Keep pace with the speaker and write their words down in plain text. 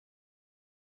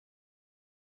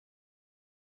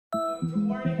Good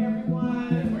morning,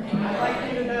 everyone. I'd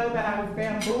like you to know that I was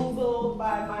bamboozled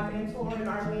by my mentor in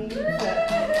Arlene to do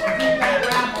that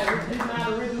rap. I did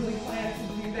not originally plan to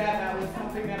do that. That was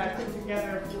something that I put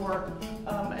together for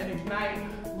an Ignite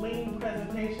Lean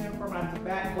presentation for my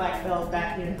black belt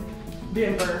back in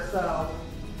Denver. So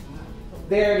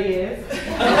there it is.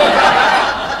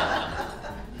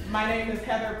 My name is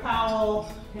Heather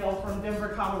Powell, hail from Denver,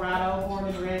 Colorado, born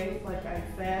and raised, like I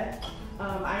said.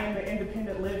 I am the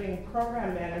Independent Living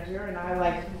Program Manager, and I,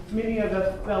 like many of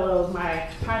the fellows, my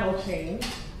title changed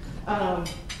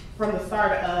from the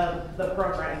start of the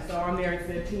program. So I'm there as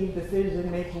the Team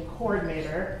Decision Making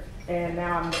Coordinator, and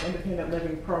now I'm the Independent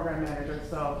Living Program Manager.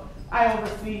 So I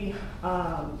oversee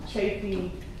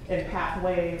safety and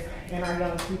pathways in our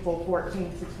young people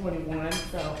 14 to 21.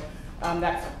 So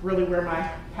that's really where my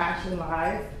passion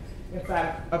lies. And so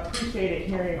I appreciated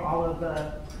hearing all of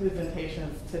the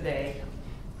presentations today.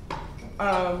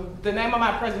 The name of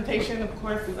my presentation, of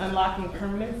course, is Unlocking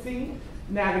Permanency,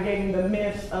 Navigating the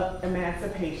Myths of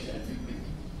Emancipation.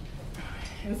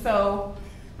 And so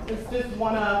it's just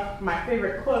one of my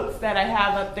favorite quotes that I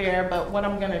have up there, but what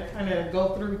I'm going to kind of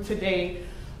go through today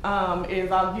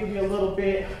is I'll give you a little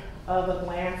bit of a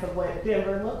glance of what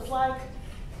Denver looks like,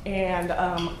 and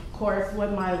of course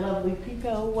what my lovely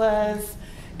Pico was,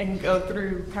 and go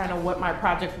through kind of what my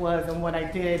project was and what I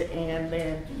did, and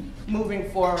then moving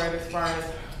forward as far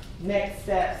as next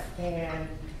steps and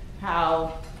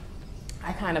how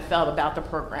I kind of felt about the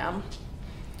program.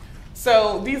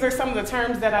 So these are some of the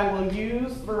terms that I will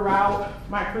use throughout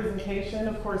my presentation.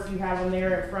 Of course, you have them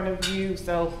there in front of you.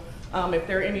 So if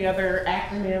there are any other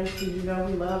acronyms, because you know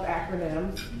we love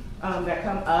acronyms, that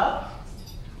come up,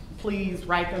 please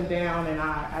write them down, and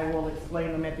I will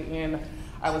explain them at the end.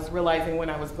 I was realizing when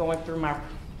I was going through my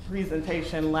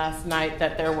presentation last night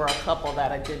that there were a couple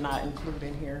that I did not include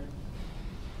in here.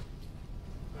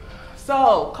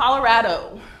 So,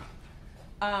 Colorado.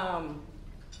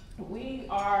 We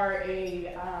are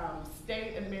a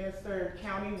state-administered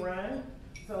county-run.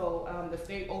 So the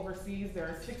state oversees, there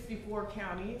are 64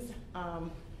 counties,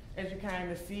 as you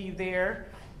kind of see there.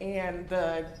 And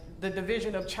the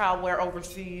Division of Child Welfare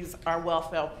oversees our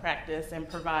welfare practice and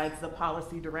provides the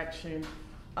policy direction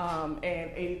and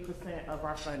 80% of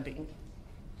our funding.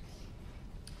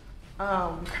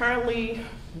 Currently,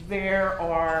 there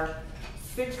are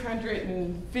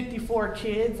 654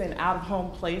 kids in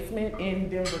out-of-home placement in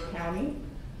Denver County.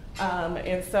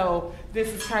 And so this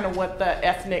is kind of what the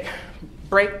ethnic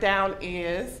breakdown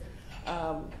is.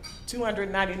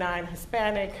 299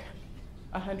 Hispanic,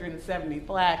 170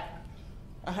 Black,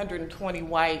 120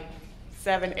 white,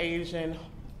 7 Asian,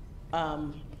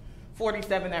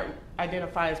 47 that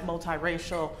identify as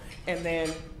multiracial, and then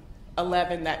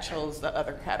 11 that chose the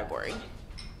other category.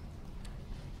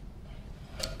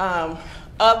 Of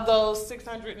those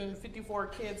 654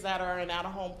 kids that are in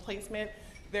out-of-home placement,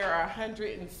 there are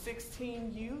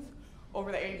 116 youth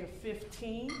over the age of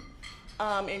 15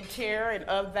 in care, and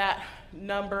of that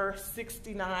number,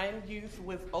 69 youth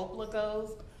with OPLA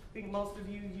goes. I think most of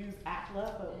you use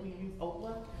APLA, but we use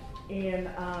OPLA in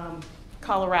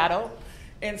Colorado.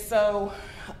 And so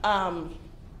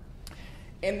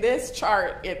in this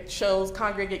chart, it shows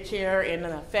congregate care in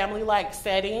a family-like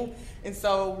setting. And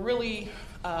so really,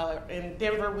 in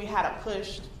Denver, we had a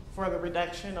push for the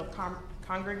reduction of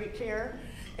congregate care.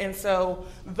 And so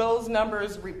those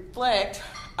numbers reflect,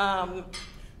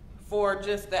 for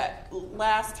just that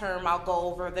last term I'll go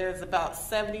over, there's about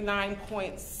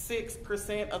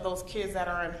 79.6% of those kids that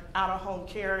are in out-of-home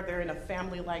care, they're in a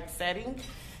family-like setting.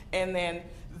 And then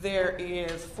there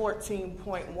is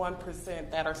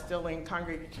 14.1% that are still in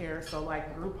congregate care, so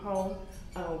like group home.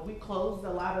 We closed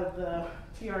a lot of the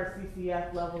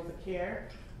TRCCF levels of care.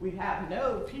 We have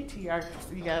no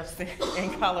PTRCFs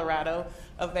in Colorado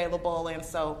available, and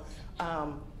so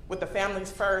with the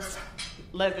Families First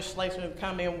legislation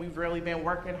come in, we've really been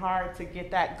working hard to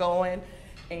get that going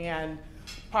and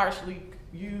partially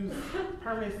use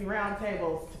permanency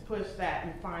roundtables to push that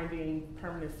in finding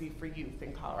permanency for youth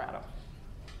in Colorado.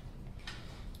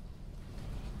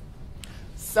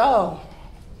 So,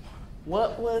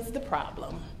 what was the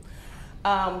problem?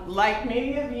 Like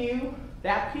many of you,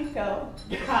 that Pico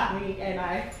got me, and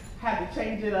I had to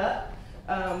change it up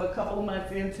a couple of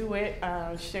months into it.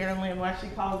 Sharon Lynn, why she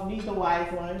calls me the wise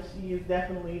one, she is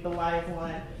definitely the wise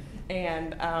one.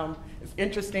 And it's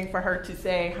interesting for her to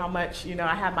say how much,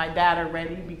 I have my data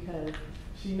ready, because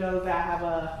she knows I have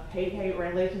a hate-hate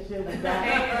relationship with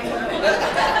data.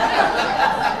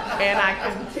 And I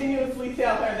continuously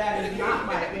tell her that is not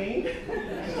my thing.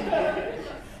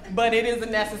 But it is a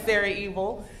necessary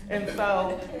evil. And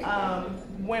so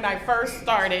when I first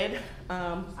started,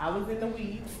 I was in the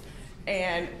weeds,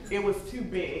 and it was too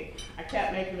big. I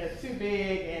kept making it too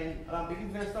big, and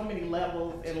because there's so many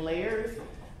levels and layers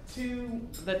to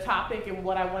the topic and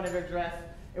what I wanted to address,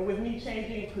 and with me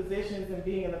changing positions and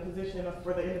being in the position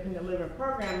for the Independent Living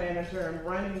Program Manager and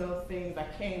running those things, I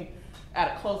came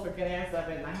at a closer glance of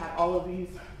it, and I had all of these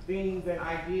things and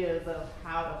ideas of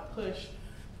how to push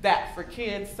that for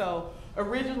kids. So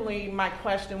originally my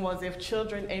question was, if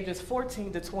children ages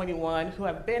 14 to 21 who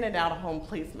have been in out-of-home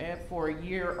placement for a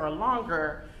year or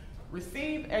longer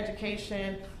receive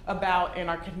education about and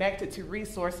are connected to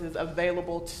resources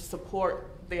available to support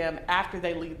them after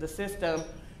they leave the system,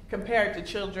 compared to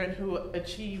children who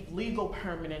achieve legal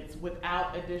permanence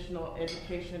without additional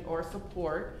education or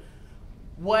support,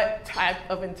 what type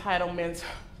of entitlements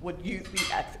would youth be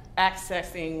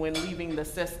accessing when leaving the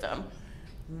system?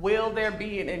 Will there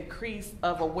be an increase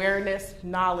of awareness,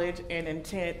 knowledge, and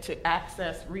intent to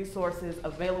access resources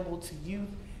available to youth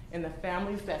and the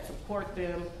families that support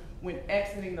them when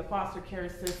exiting the foster care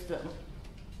system?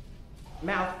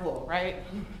 Mouthful, right?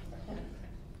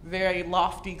 Very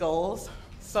lofty goals.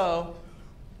 So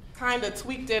kind of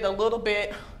tweaked it a little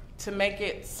bit to make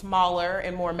it smaller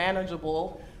and more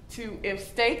manageable to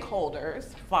if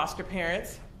stakeholders, foster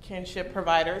parents, kinship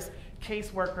providers,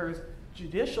 caseworkers,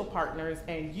 judicial partners,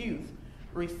 and youth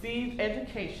receive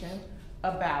education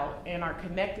about and are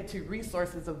connected to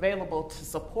resources available to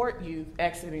support youth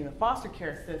exiting the foster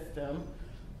care system,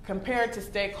 compared to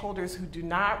stakeholders who do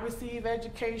not receive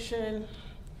education,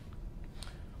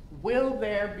 will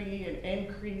there be an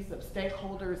increase of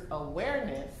stakeholders'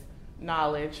 awareness,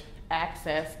 knowledge,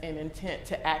 access, and intent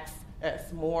to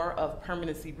access more of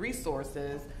permanency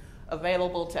resources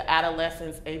available to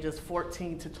adolescents ages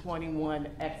 14 to 21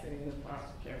 exiting the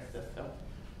foster care system?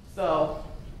 So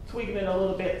tweaking it a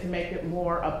little bit to make it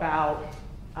more about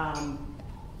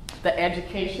the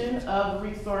education of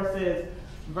resources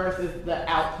versus the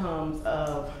outcomes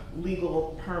of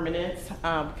legal permanence,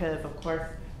 because of course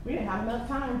we didn't have enough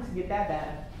time to get that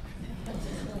data.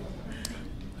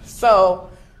 So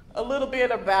a little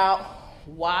bit about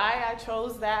why I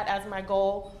chose that as my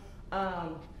goal.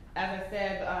 As I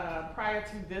said, prior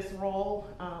to this role,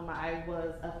 I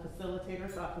was a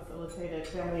facilitator, so I facilitated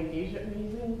family engagement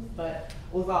meetings, but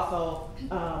was also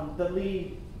the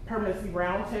lead permanency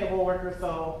roundtable worker,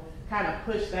 so kind of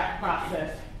pushed that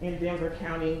process in Denver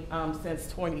County since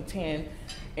 2010.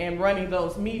 And running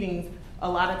those meetings, a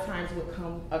lot of times what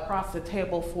come across the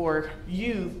table for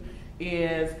youth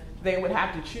is they would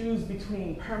have to choose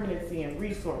between permanency and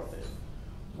resources.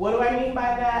 What do I mean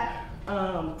by that?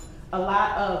 A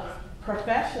lot of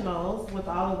professionals with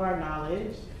all of our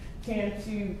knowledge tend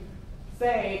to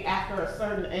say after a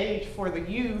certain age for the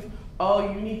youth,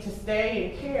 oh, you need to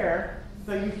stay and care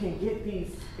so you can get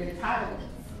these entitlements,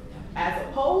 as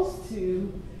opposed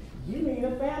to you need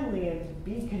a family and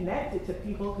be connected to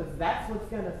people because that's what's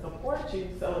going to support you.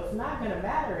 So it's not going to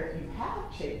matter if you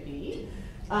have CHIP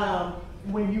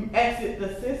when you exit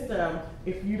the system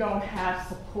if you don't have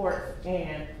support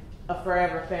and a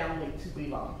forever family to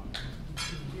belong.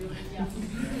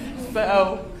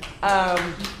 So,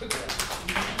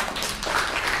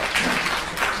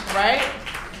 right?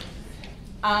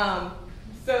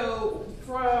 So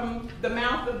from the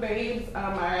mouth of babes,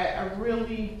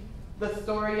 the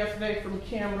story yesterday from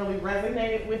Kim really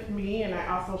resonated with me, and I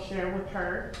also shared with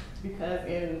her because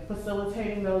in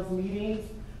facilitating those meetings,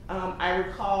 I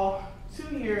recall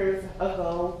 2 years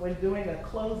ago when doing a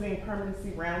closing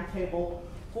permanency roundtable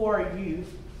for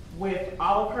youth with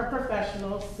all of her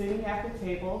professionals sitting at the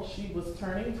table. She was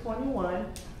turning 21.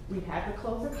 We had to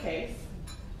close her case,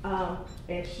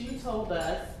 and she told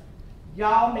us,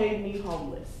 y'all made me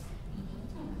homeless,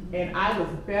 and I was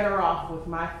better off with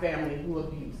my family who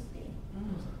abused me.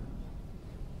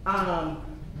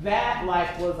 That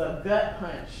was a gut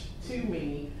punch to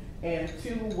me, and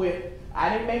I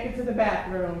didn't make it to the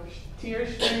bathroom,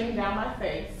 tears streaming down my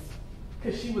face,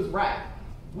 because she was right.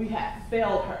 We had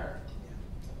failed her,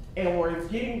 and were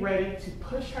getting ready to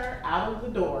push her out of the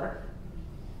door,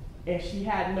 and she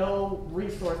had no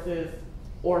resources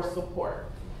or support.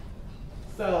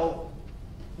 So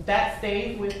that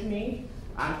stayed with me.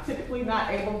 I'm typically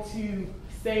not able to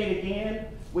say it again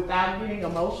without getting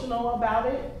emotional about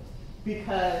it,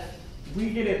 because we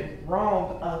get it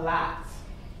wrong a lot,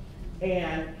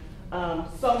 and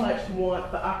so much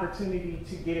want the opportunity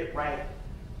to get it right.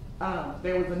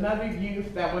 There was another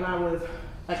youth that when I was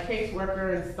a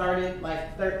caseworker and started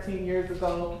 13 years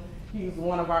ago, he was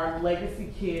one of our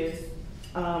legacy kids,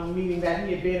 meaning that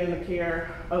he had been in the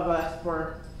care of us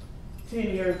for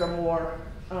 10 years or more.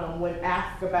 when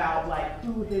asked about like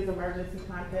who his emergency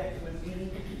contact would be,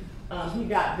 he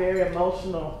got very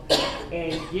emotional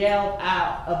and yelled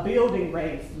out, "A building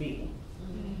raised me.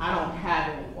 I don't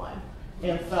have anyone."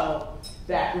 And so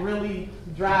that really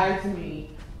drives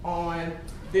me on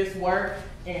this work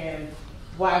and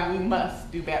why we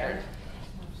must do better.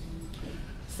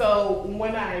 So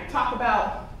when I talk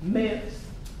about myths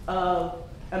of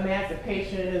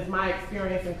emancipation, is my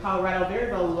experience in Colorado,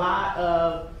 there's a lot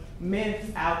of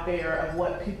myths out there of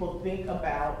what people think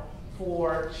about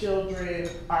for children,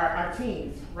 our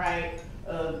teens, right?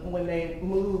 When they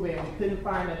move and we couldn't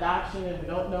find adoption and we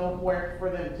don't know where for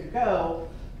them to go,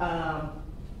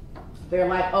 they're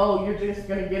like, oh, you're just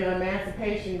gonna get an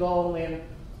emancipation goal and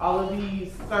all of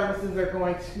these services are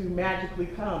going to magically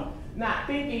come. Not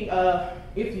thinking of,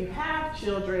 if you have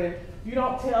children, you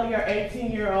don't tell your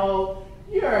 18-year-old,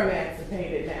 you're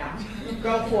emancipated now.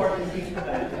 Go forth and be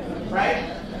productive, right?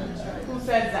 Who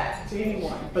says that to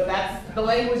anyone? But that's the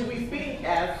language we speak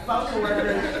as social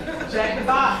workers. Check the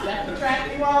box. That's the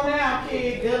track you on now,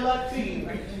 kid. Good luck to you.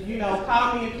 You know,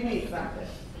 call me if you need something,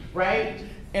 right?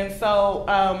 And so,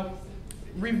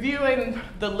 reviewing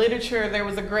the literature, there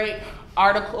was a great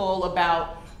article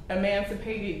about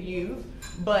emancipated youth,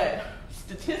 but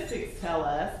statistics tell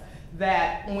us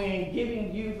that when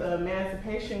giving youth an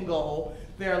emancipation goal,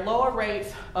 there are lower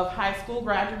rates of high school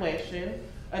graduation,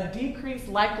 a decreased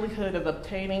likelihood of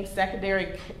obtaining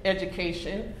secondary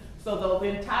education. So those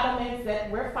entitlements that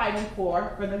we're fighting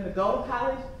for them to go to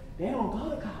college, they don't go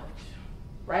to college,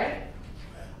 right?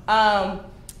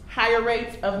 Higher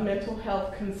rates of mental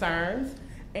health concerns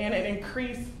and an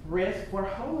increased risk for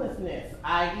homelessness,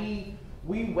 i.e.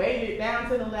 we waited down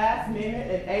to the last minute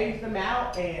and aged them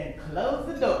out and closed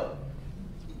the door.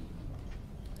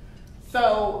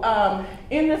 So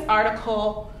in this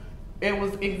article, it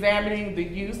was examining the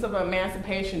use of an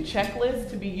emancipation checklist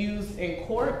to be used in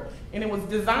court, and it was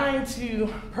designed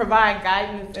to provide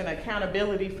guidance and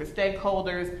accountability for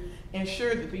stakeholders,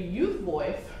 ensure that the youth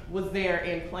voice was there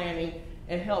in planning,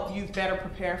 and help youth better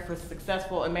prepare for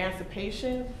successful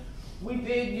emancipation. We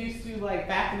did used to, like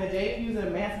back in the day, use an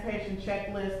emancipation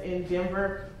checklist in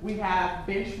Denver. We have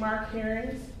benchmark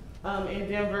hearings in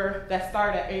Denver that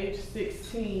start at age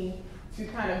 16 to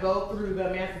kind of go through the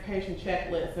emancipation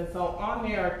checklist. And so on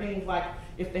there are things like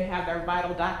if they have their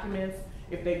vital documents,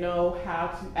 if they know how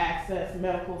to access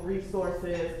medical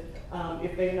resources,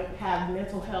 if they have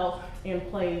mental health in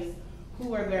place,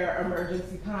 who are their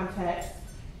emergency contacts,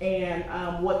 and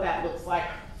what that looks like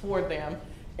for them.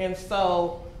 And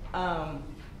so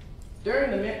during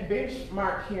the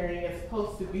benchmark hearing, it's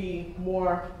supposed to be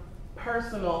more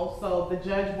personal, so the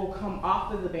judge will come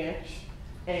off of the bench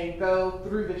and go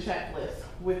through the checklist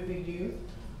with the youth.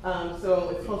 So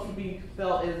it's supposed to be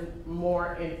felt as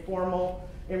more informal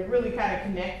and really kind of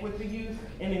connect with the youth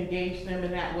and engage them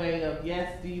in that way of,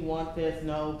 yes, do you want this?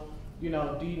 No, you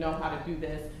know, do you know how to do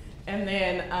this? And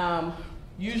then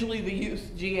usually the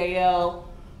youth GAL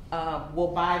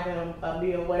will buy them a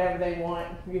meal, whatever they want.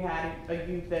 We had a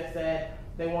youth that said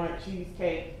they wanted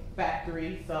Cheesecake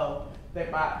Factory, so they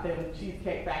bought them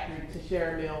Cheesecake Factory to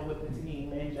share a meal with the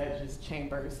team in judges'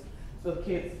 chambers. So the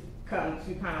kids come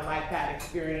to kind of like that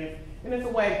experience. And it's a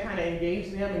way to kind of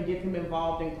engage them and get them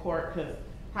involved in court, because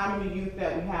how many youth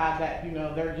that we have that, you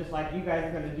know, they're just like, you guys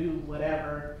are gonna do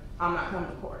whatever, I'm not coming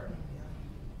to court.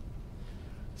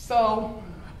 So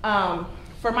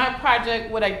for my project,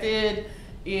 what I did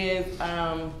is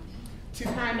to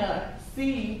kind of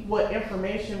see what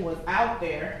information was out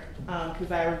there,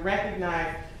 because I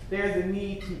recognized there's a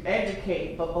need to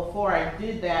educate, but before I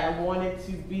did that, I wanted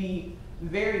to be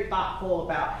very thoughtful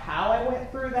about how I went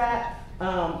through that,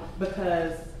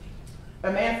 because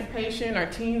emancipation, our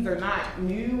teens are not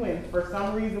new, and for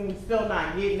some reason we're still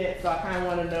not getting it, so I kind of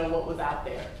want to know what was out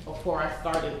there before I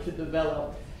started to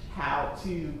develop how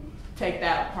to take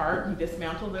that apart and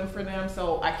dismantle them for them.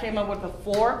 So I came up with a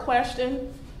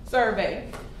 4-question survey,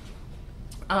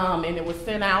 and it was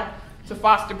sent out to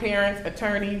foster parents,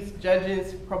 attorneys,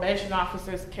 judges, probation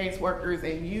officers, caseworkers,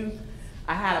 and youth.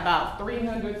 I had about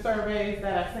 300 surveys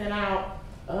that I sent out.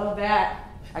 Of that,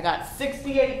 I got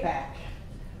 68 back.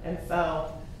 And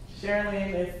so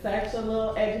Sherilyn is such a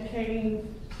little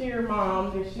educating cheer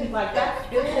mom that she's like, that's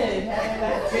good, Heather,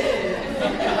 that's good.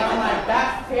 And I'm like,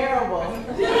 that's terrible.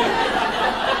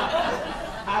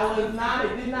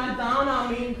 It did not dawn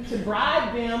on me to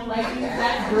bribe them, like,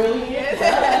 that's brilliant.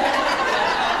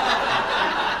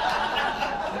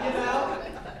 You know,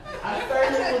 I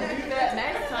certainly will do that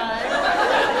next time.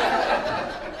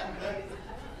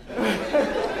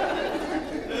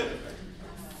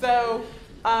 So,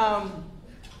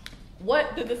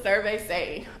 what did the survey say?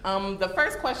 Okay, the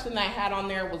first question I had on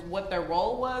there was what their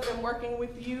role was in working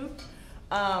with youth.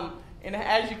 And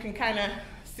as you can kind of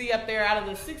see up there, out of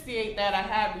the 68 that I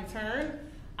had returned,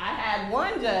 I had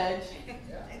one judge,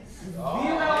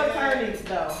 0 attorneys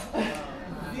though.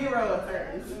 0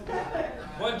 attorneys.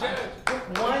 One judge.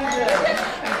 One judge.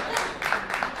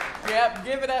 Yep,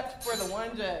 give it up for the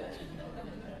one judge.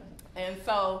 And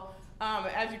so,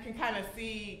 as you can kind of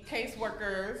see,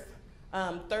 caseworkers,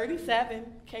 37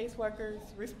 caseworkers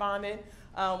responded,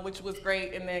 which was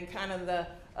great. And then kind of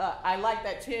I like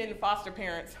that 10 foster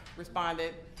parents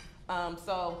responded.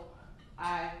 So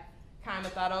I kind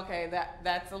of thought, okay,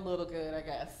 that's a little good, I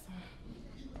guess.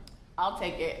 I'll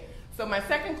take it. So my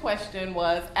second question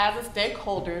was, as a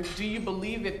stakeholder, do you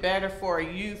believe it better for a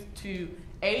youth to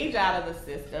age out of the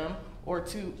system or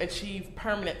to achieve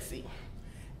permanency?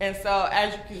 And so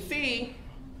as you can see,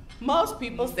 most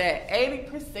people said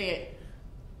 80%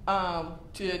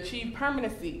 to achieve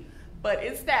permanency. But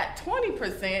it's that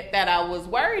 20% that I was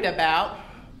worried about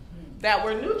that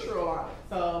were neutral on it.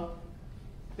 So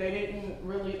they didn't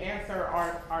really answer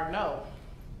our no,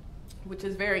 which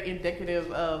is very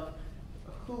indicative of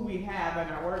who we have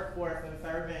in our workforce and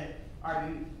serving our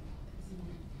youth.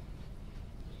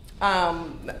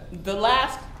 The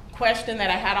last question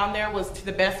that I had on there was, to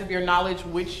the best of your knowledge,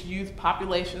 which youth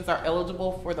populations are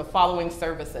eligible for the following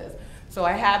services? So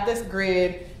I had this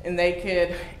grid, and they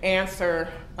could answer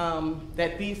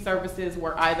that these services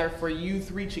were either for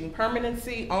youth reaching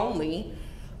permanency only,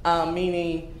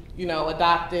 meaning,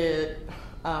 adopted,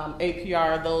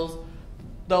 APR,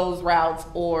 those routes,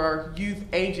 or youth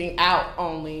aging out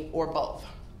only, or both.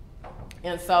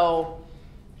 And so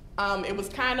it was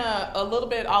kind of a little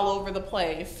bit all over the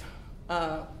place,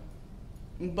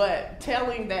 but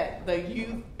telling that the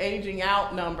youth aging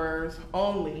out numbers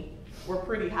only were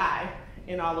pretty high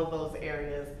in all of those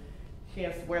areas,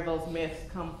 hence where those myths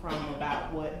come from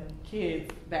about what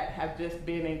kids that have just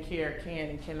been in care can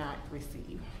and cannot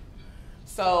receive.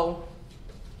 So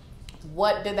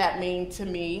what did that mean to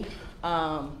me?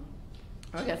 I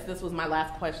guess this was my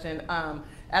last question.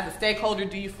 As a stakeholder,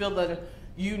 do you feel that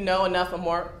you know enough or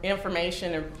more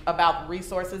information about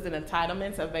resources and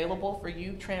entitlements available for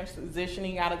you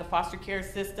transitioning out of the foster care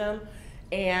system?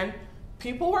 And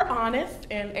people were honest,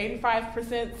 and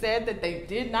 85% said that they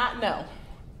did not know.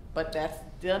 But that's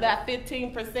still that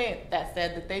 15% that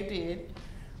said that they did.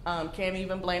 Can't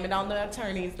even blame it on the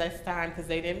attorneys this time because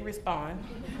they didn't respond.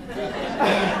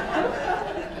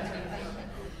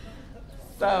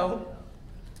 So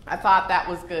I thought that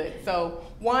was good. So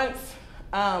once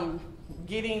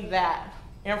getting that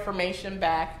information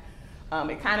back,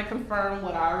 it kind of confirmed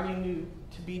what I already knew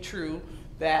to be true,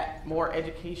 that more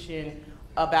education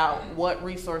about what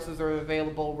resources are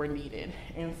available were needed.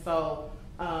 And so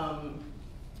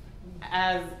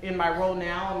as in my role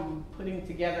now, I'm putting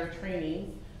together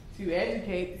trainings to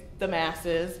educate the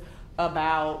masses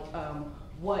about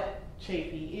what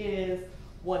CHAPE is,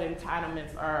 what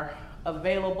entitlements are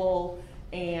available,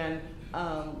 and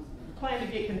plan to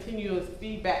get continuous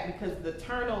feedback, because the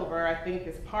turnover, I think,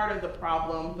 is part of the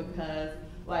problem, because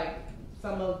like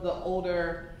some of the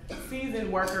older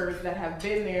seasoned workers that have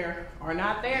been there are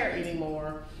not there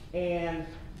anymore, and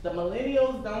the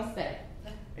millennials don't stay.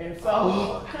 And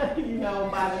so,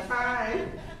 by the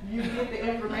time you get the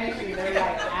information, they're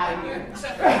like out of here.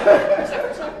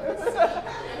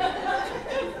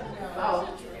 So,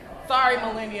 sorry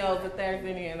millennials if there's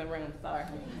any in the room, sorry.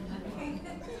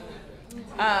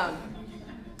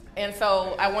 And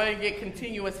so I want to get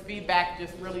continuous feedback,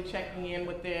 just really checking in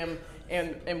with them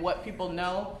and what people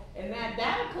know. And that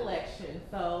data collection,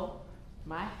 so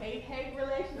my hate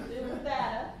relationship with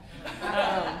data,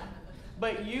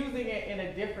 but using it in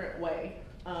a different way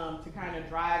to kind of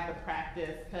drive the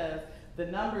practice, because the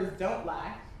numbers don't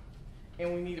lie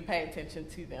and we need to pay attention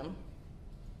to them.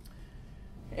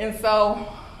 And so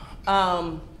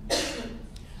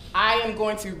I am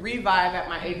going to revive at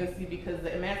my agency, because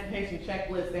the Emancipation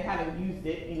checklist, they haven't used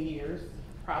it in years,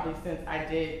 probably since I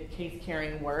did case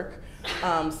carrying work.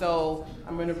 So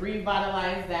I'm going to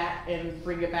revitalize that and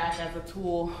bring it back as a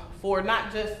tool for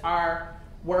not just our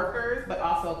workers, but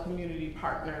also community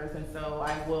partners. And so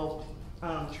I will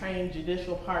train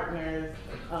judicial partners,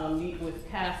 meet with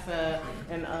CASA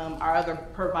and our other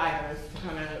providers to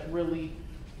kind of really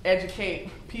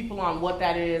educate people on what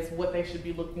that is, what they should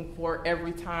be looking for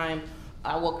every time.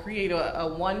 I will create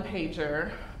a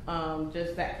one-pager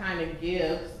just that kind of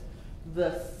gives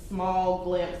the small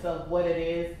glimpse of what it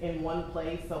is in one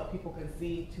place, so people can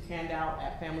see, to hand out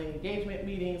at family engagement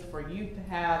meetings, for youth to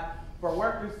have, for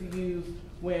workers to use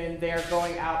when they're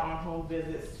going out on home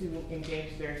visits to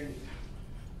engage their youth.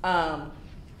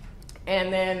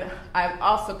 And then I've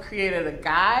also created a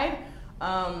guide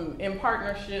in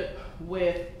partnership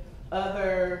with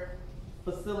other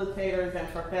facilitators and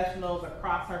professionals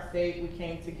across our state. We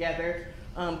came together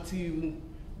to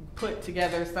put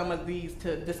together some of these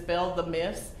to dispel the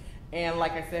myths. And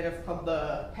like I said, it's called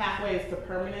the Pathways to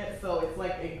Permanence. So it's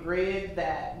like a grid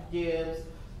that gives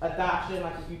adoption,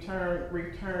 like if you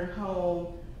return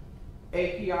home,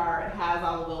 APR, it has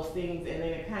all of those things, and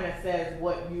then it kind of says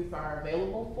what youth are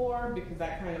available for, because I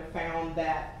kind of found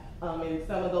that in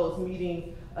some of those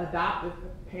meetings, adoptive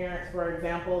parents, for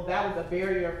example, that was a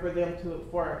barrier for them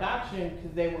for adoption,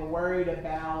 because they were worried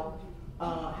about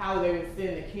how they would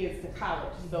send the kids to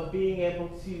college. So being able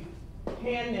to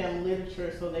hand them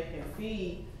literature so they can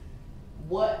see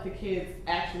what the kids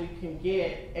actually can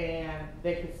get, and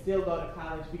they can still go to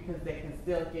college because they can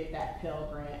still get that Pell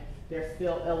Grant. They're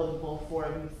still eligible for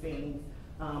these things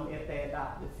if they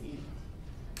adopt this youth.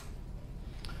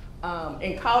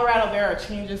 In Colorado, there are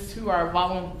changes to our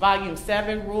Volume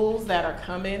 7 rules that are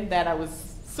coming that I was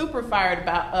super fired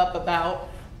up about.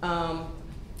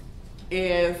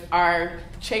 Is our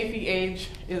Chafee age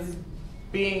is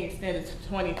being extended to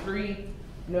 23. You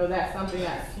know, that's something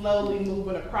that's slowly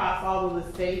moving across all of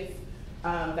the states.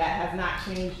 That has not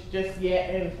changed just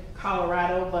yet in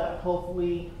Colorado, but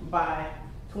hopefully by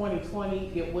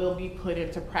 2020 it will be put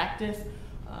into practice,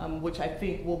 which I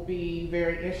think will be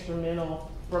very instrumental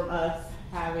from us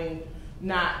having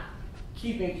not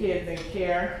keeping kids in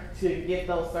care to get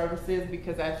those services,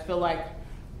 because I feel like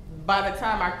by the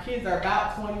time our kids are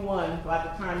about 21, by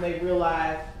the time they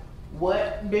realize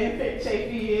what benefit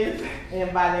Chafee is,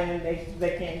 and by then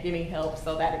they can't get any help,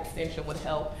 so that extension would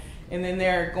help. And then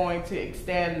they're going to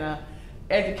extend the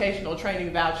educational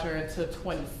training voucher until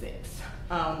 26,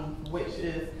 which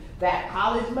is that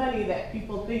college money that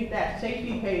people think that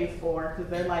Chafee pays for,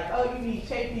 because they're like, oh, you need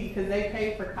Chafee because they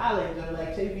pay for college. And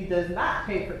like, Chafee does not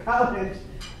pay for college.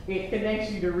 It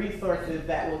connects you to resources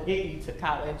that will get you to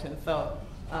college. And so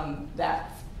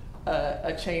that's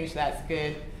a change that's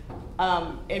good.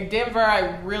 In Denver,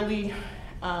 I really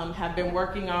have been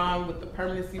working on with the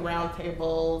permanency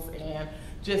roundtables and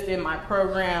just in my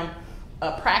program,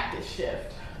 a practice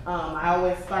shift. I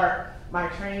always start my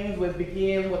trainings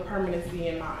begin with permanency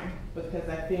in mind, because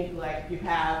I think like you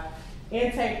have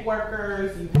intake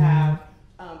workers, you have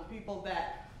people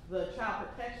that, the child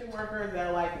protection workers that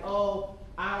are like, oh,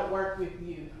 I don't work with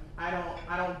you. I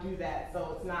don't do that,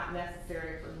 so it's not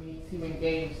necessary for me to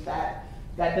engage that.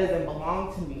 That doesn't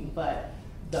belong to me. But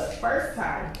the first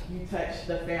time you touch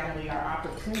the family, our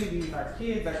opportunities, our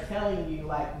kids are telling you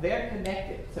like they're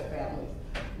connected to families.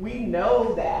 We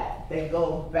know that they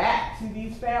go back to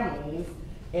these families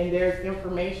and there's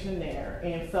information there.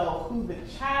 And so who the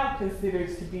child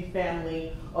considers to be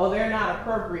family, oh, they're not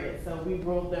appropriate, so we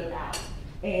ruled them out.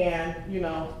 And, you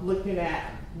know, looking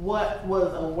at what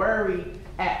was a worry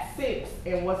at 6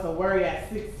 and what's a worry at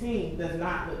 16 does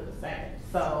not look the same.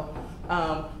 So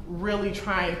really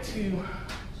trying to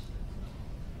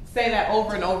say that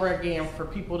over and over again for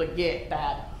people to get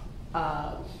that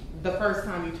the first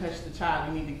time you touch the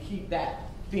child, you need to keep that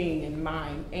thing in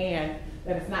mind, and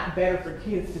that it's not better for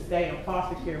kids to stay in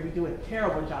foster care. We do a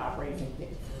terrible job raising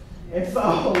kids. And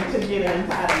so to get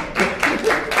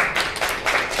entitlement.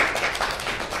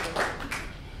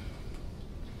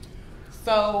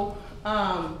 So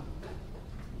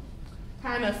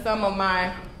kind of some of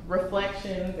my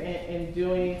reflections in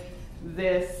doing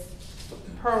this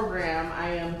program, I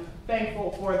am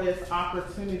thankful for this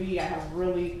opportunity. I have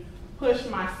really pushed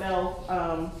myself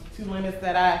to limits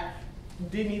that I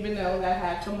didn't even know that I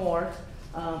had some more.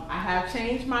 I have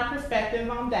changed my perspective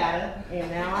on data,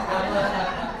 and now I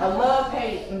have a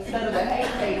love-hate instead of a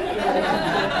hate-hate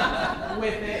relationship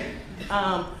with it.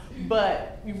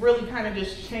 But really kind of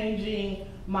just changing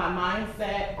my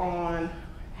mindset on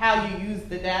how you use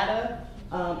the data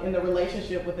in the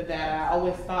relationship with the data. I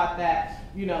always thought that,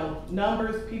 you know,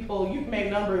 numbers, people, you can make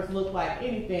numbers look like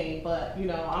anything, but, you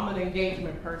know, I'm an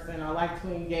engagement person. I like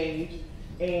to engage,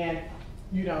 and,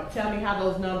 you know, tell me how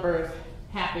those numbers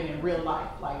happen in real life.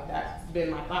 Like, that's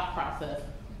been my thought process.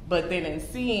 But then in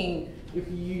seeing if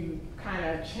you kind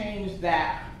of change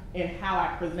that in how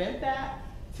I present that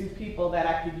to people, that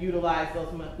I could utilize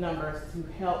those numbers to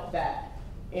help that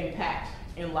impact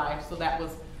in life. So that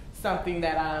was something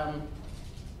that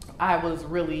I was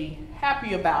really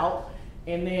happy about.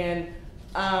 And then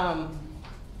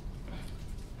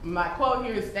my quote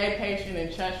here is, stay patient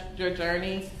and trust your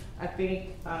journey. I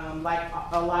think like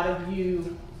a lot of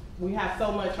you, we have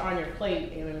so much on your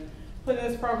plate, and putting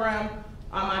this program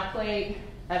on my plate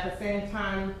at the same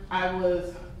time I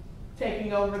was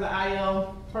taking over the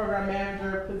IL program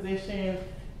manager position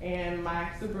and my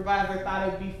supervisor thought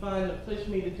it'd be fun to push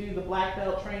me to do the black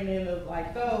belt training of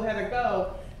like, go Heather,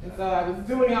 go. And so I was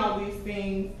doing all these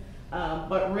things,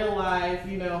 but realized,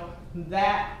 you know,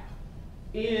 that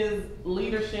is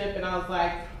leadership, and I was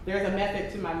like, there's a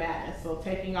method to my madness. So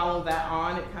taking all of that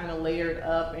on, it kind of layered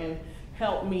up and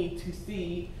helped me to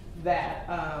see that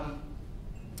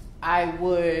I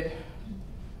would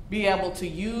be able to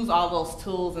use all those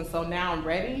tools, and so now I'm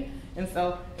ready. And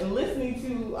so in listening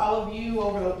to all of you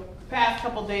over the past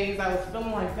couple days, I was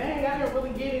feeling like, dang, I didn't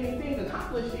really get anything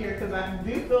accomplished here, because I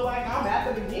do feel like I'm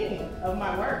at the beginning of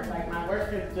my work. Like, my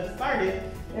work has just started,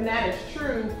 and that is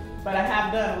true, but I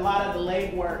have done a lot of the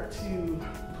legwork to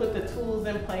put the tools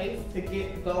in place to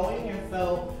get going, and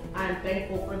so I'm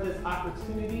thankful for this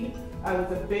opportunity. I was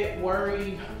a bit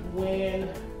worried when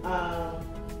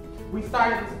we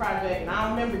started this project, and I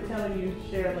remember telling you,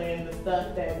 Sherilyn, the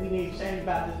stuff that we need to change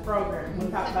about this program. We'll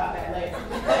talk about that later.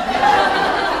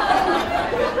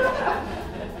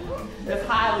 There's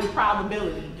highly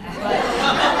probability. But,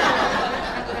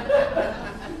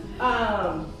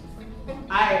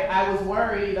 I was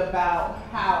worried about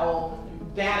how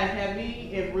data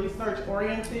heavy and research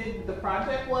oriented the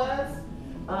project was,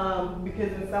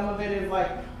 because in some of it is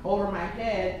like over my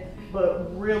head,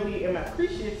 but really am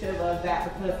appreciative of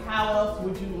that, because how else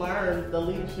would you learn the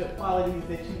leadership qualities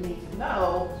that you need to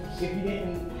know if you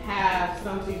didn't have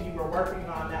something you were working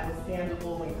on that was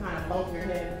tangible and kind of bump your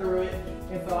head through it?